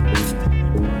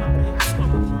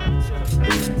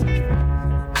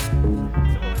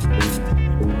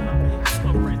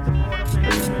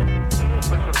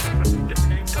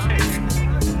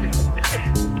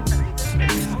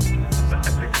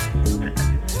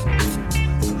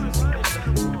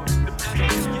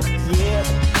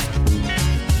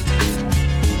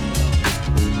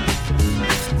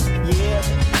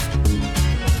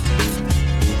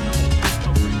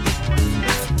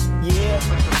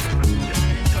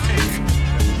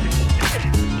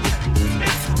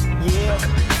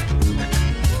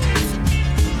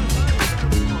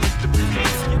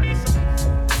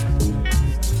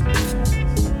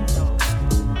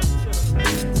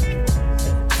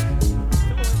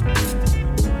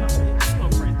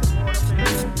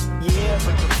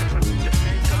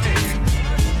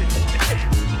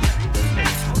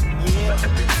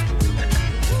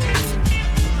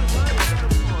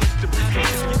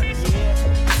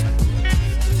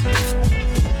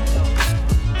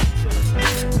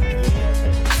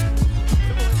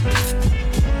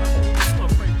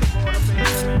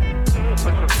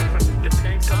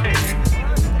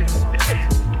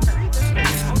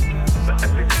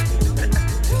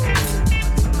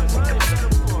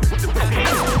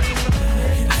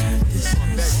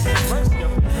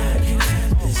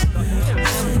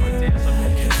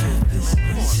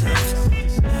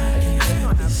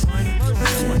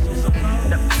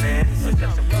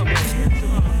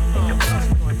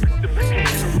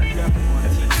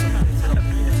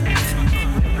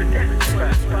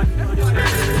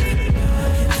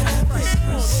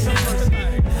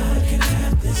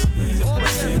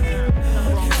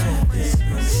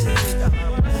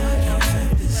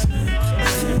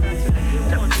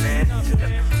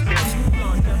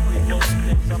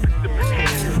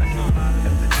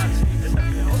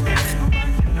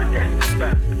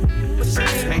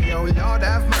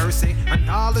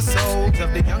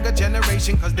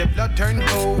Cause their blood turned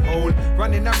cold,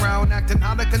 running around acting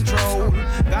out of control.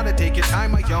 Gotta take your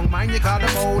time, my young mind, you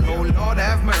gotta mold. Oh Lord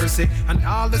have mercy on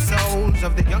all the souls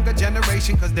of the younger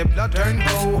generation. Cause their blood turned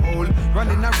cold,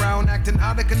 running around acting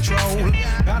out of control.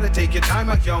 Gotta take your time,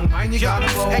 my young mind, you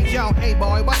gotta mold. Hey yo, hey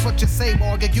boy, watch what you say,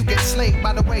 boy, you get slayed.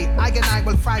 By the way, I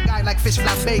will fry guy like fish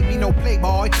flambe. Me no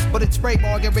playboy, but it's spray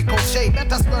boy, get ricochet.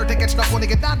 Better splur to get stuck when they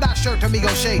get that shirt to me go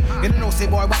shade. You know say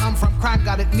boy, where I'm from, crime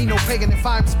got it. Me no pagan if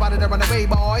I'm spotted, I run away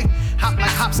boy. Hop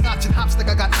like hopscotch and hopstick,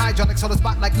 I got hydraulics on the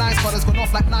spot like 9 spotters. Going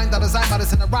off like $9. I'm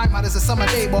modest in a rhyme, hot as a summer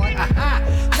day boy. Aha,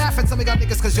 laugh at some of y'all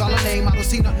niggas cause y'all a name. I don't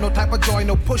see nothing, no type of joy,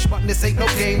 no push button, this ain't no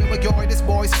game. Enjoy this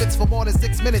boy spits for more than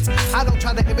 6 minutes. I don't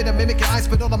try to imitate or mimic it, I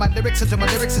spit all of my lyrics until my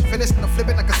lyrics is finished. And I flip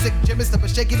it like a sick gymnast, I'm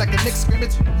shaky like the Knicks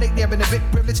scrimmage. Lately I've been a bit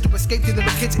privileged to escape the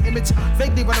little kid's image.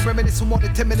 Vaguely run a reminisce for more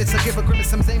than 10 minutes. I give a grimace,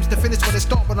 some aims to finish where they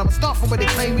start, but I'ma start from where they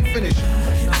claim we finish.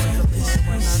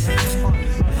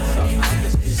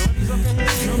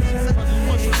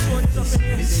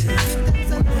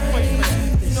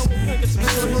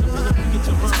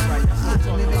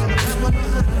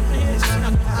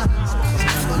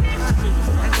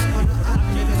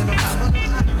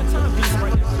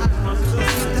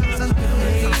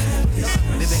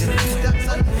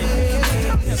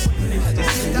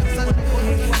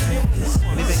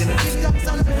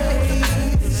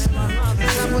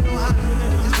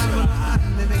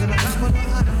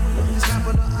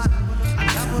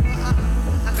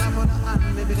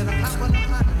 Living in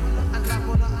a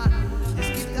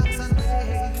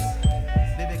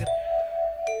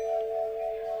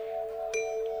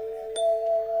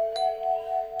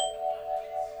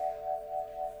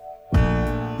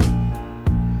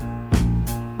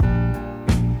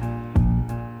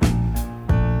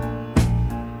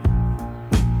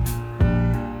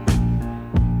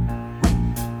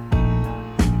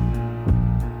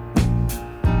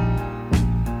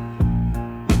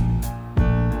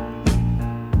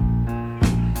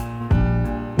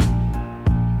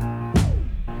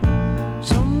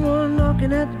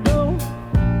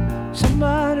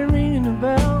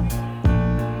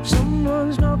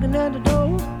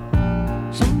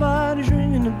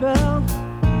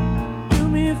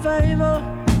favor,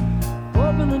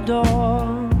 open the door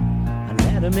and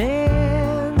let him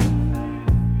in.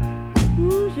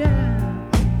 Ooh, yeah.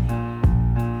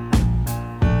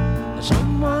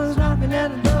 Someone's knocking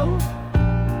at the door.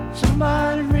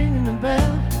 Somebody's ringing the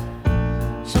bell.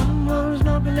 Someone's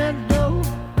knocking at the door.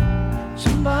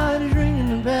 Somebody's ringing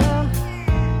the bell.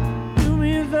 Do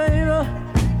me a favor,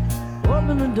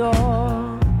 open the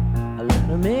door. I let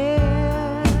him in.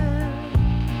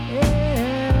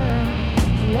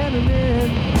 Yeah, let him in.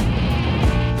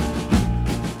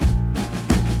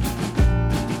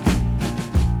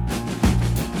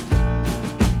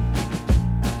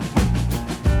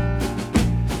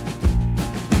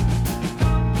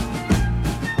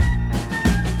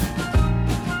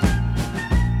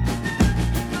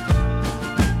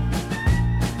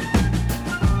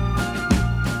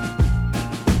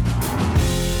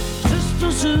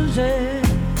 Susie,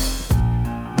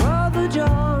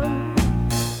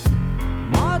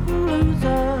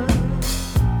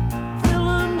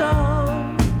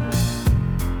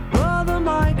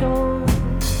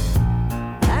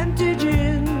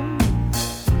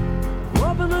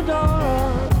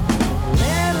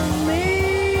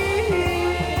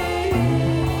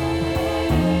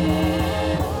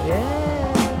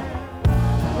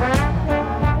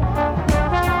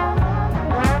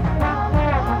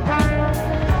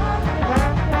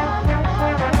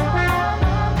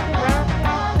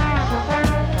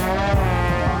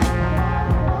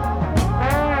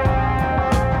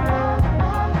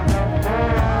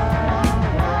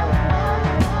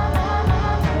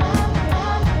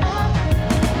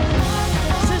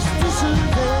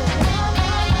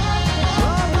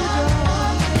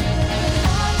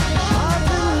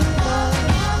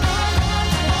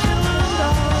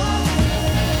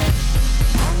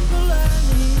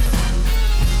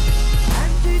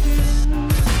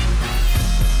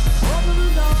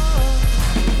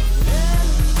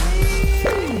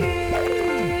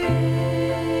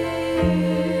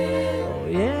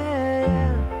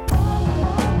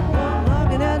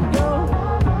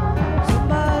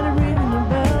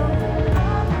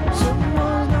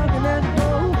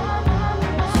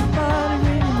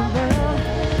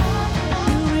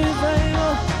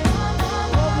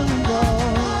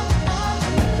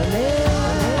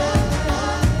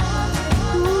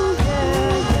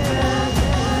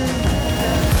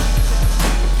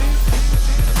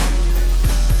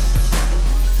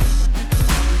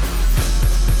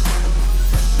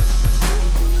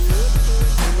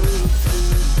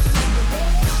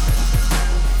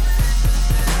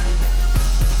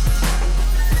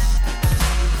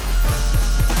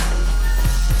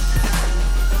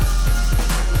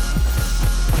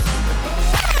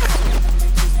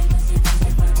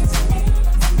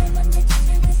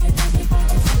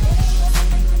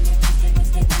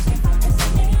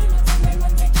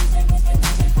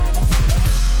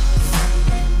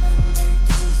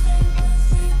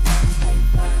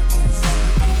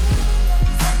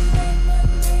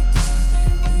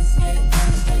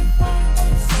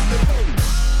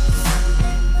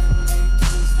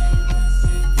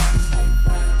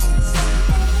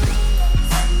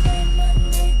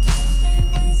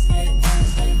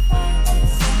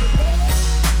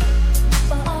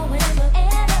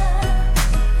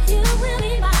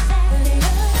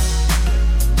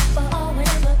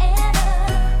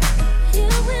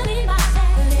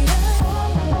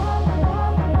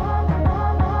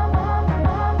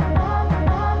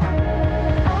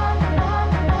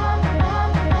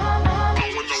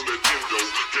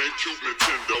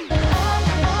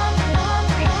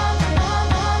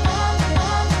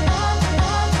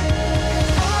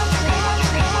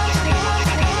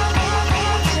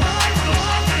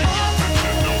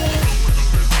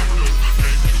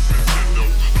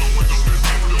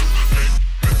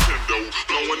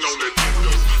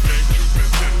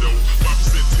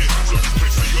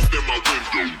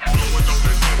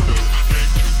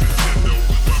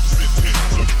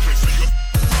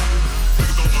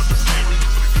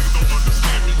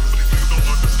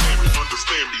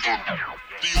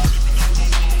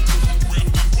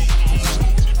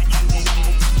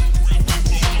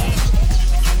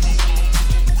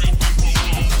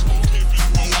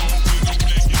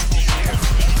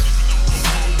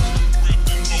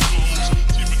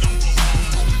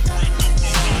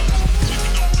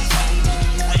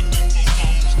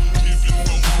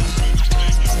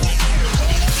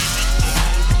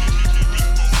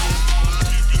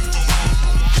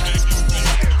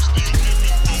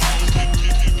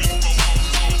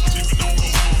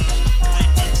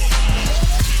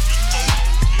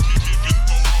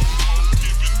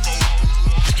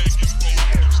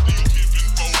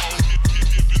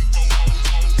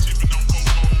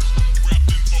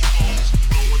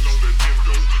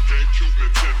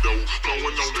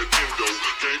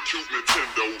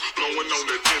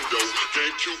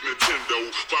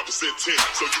 10,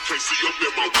 so you can't see up in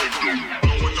my window.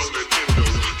 Blowing on that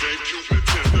Nintendo, GameCube,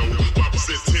 Nintendo.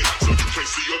 5% 10, so you can't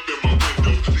see up in my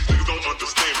window. These niggas don't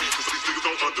understand me, cause these niggas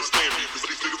don't understand me, cause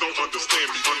these niggas don't understand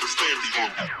me, understand me.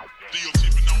 Deal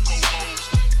tipping on Bobos,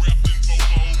 wrapped in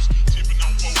Bobos, tipping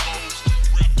on Bobos,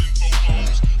 wrapped in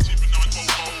Bobos, tipping on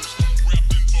Bobos,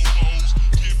 wrapped in Bobos,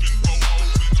 giving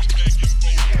Bobos, and I'm packing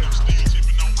Bobos. Still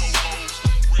tipping on Bobos,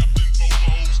 wrapped in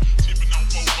Bobos, tipping on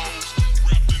Bobos,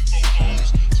 wrapped in Bobos,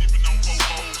 tipping on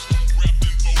Bobos, wrapped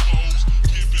in Bobos,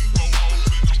 giving Bobos, and I'm packing Bobos. Still giving Bobos, giving Bobos,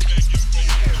 I'm packing Bobos.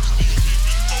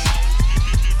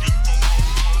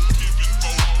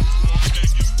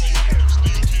 Still giving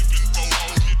Bobos,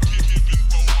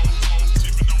 giving Bobos,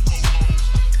 tipping on Bobos,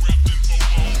 wrapped in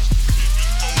Bobos, giving Bobos, giving Bobos,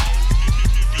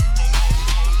 giving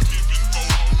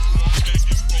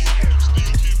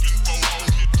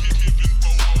Bobos, I'm packing Bobos. Still giving Bobos,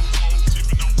 giving Bobos,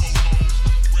 tipping on Bobos,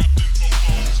 wrapped in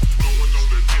Bobos. Blowing on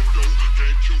that Nintendo,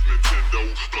 GameCube, Nintendo.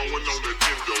 Blowing on that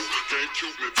Nintendo,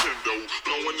 GameCube, Nintendo.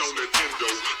 Blowing on that Nintendo,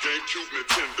 GameCube,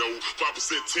 Nintendo.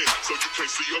 5% 10, so you can't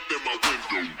see up in my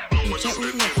window. Blowing on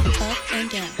Gently that lift Nintendo, up and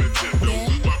down, Nintendo. then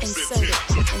 5% insert 10, it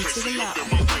so you can't into the see up mouth. in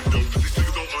my window. These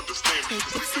niggas don't understand me, Take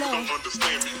cause it these slow. niggas don't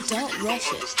understand me, cause these Don't niggas rush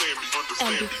don't it. understand me, And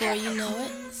understand me. before you know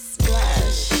it,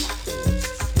 splash.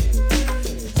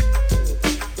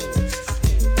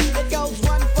 It goes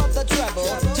 1 for the treble,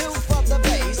 2 for the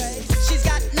bass. She's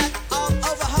got nut all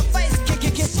over her face. Kick.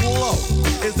 Slow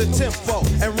is the tempo,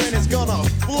 and rent is gonna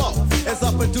flow as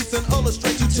I produce and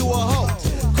illustrate you to a hoe.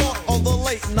 Caught on the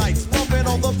late nights, bumping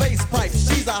on the bass pipe.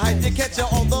 She's a hype, you catch her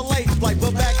on the late flight.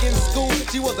 But back in school,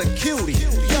 she was a cutie.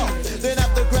 Yo, then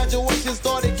after graduation,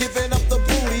 started giving up the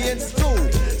booty in school.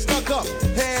 Stuck up,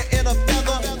 hair in a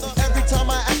feather. Every time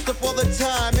I asked her for the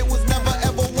time, it was never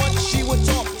ever once she would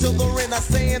talk till the end. I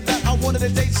saying that I wanted a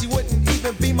date, she wouldn't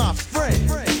even be my friend.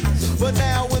 But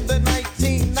now in the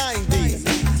 1990s,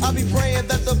 I be praying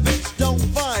that the bitch don't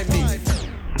find me.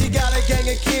 She got a gang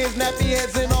of kids, nappy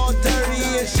heads and all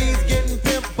dirty, and she's getting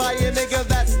pimped by a nigga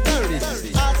that's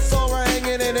 30. I saw her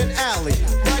hanging in an alley,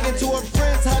 bragging to her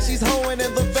friends how she's hoeing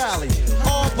in the valley,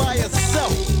 all by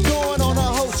herself, going on a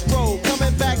host road,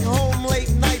 coming back home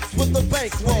late nights with the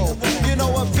bankroll. You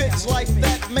know a bitch like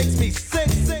that makes me sick,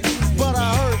 but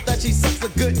I heard that she sucks a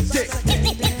good dick.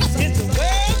 It's the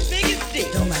world's biggest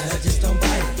dick. Don't matter, just don't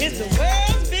bite it. It's the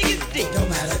world's biggest dick. Don't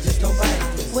matter, just don't bite it.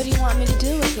 What do you want me to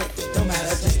do with it? Don't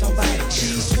matter, just don't bite it. She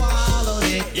swallowed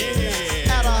it.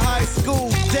 Yeah. At a high school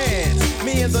dance,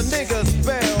 me and the niggas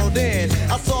spelled in.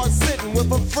 I saw her sitting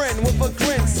with a friend with a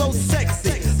grin so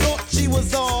sexy. Thought she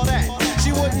was all that.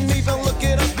 She wouldn't even look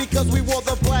at us because we wore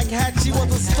the black hat. She was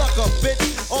a sucker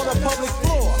bitch on a public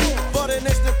floor, but an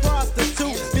instant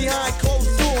prostitute behind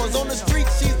closed doors. On the street,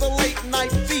 she's the late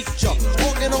night feature.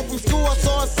 Walking home from school, I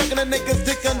saw her sucking a nigga's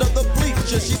dick under the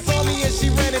bleachers. She saw me and she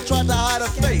ran and tried to hide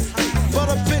her face, but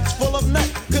a bitch full of nut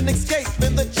couldn't escape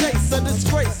in the chase. A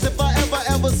disgrace if I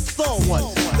ever saw one.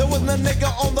 There wasn't a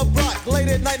nigga on the block late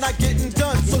at night not getting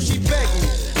done, so she begged me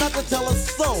not to tell her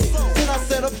so. Then I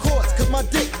said of course, cause my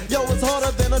dick, yo, is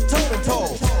harder than a totem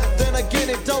pole. Then again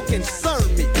it don't concern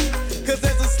me, cause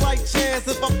there's a slight chance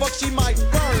if I fuck she might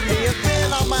burn me, and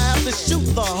then I'ma have to shoot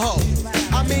the hoe.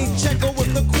 I mean check her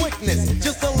with the quickness,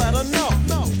 just to let her know.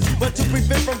 But to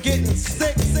prevent from getting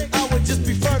sick, I would just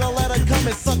prefer to let her come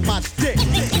and suck my dick.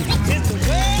 It's the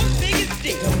world's biggest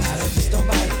dick. Don't matter, just don't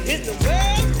bite it. It's the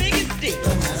world's biggest dick.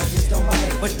 Don't matter, just don't bite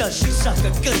it. But does she suck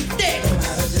a good dick? Don't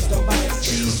matter, just don't bite it.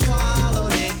 She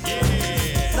swallowed it.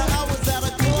 Yeah. Now I was at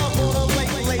a club on a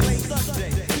late Sunday.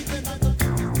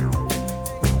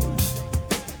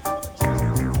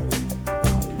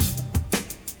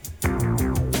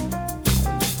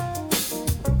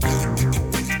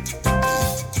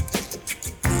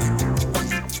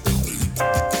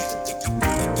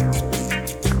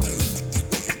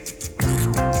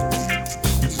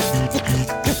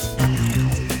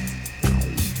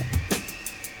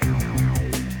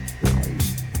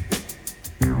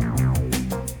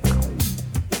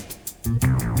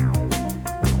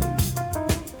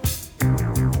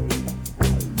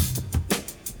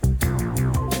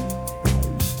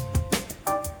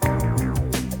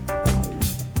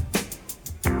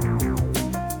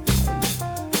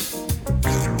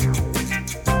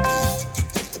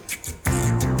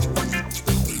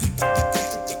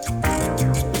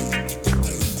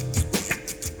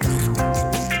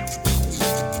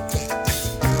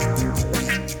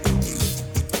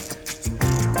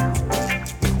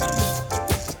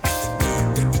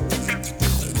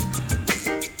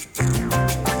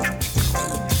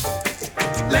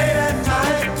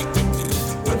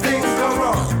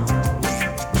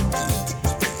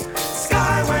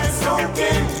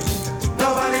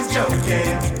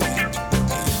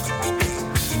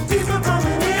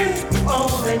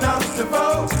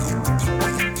 beautiful.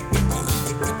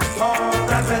 All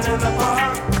rapping in the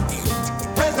park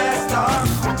with their star.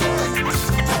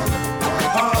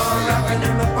 All rapping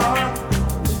in the park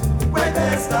with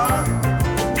their star.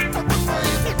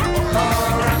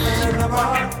 All rapping in the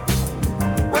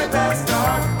park with their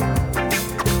star.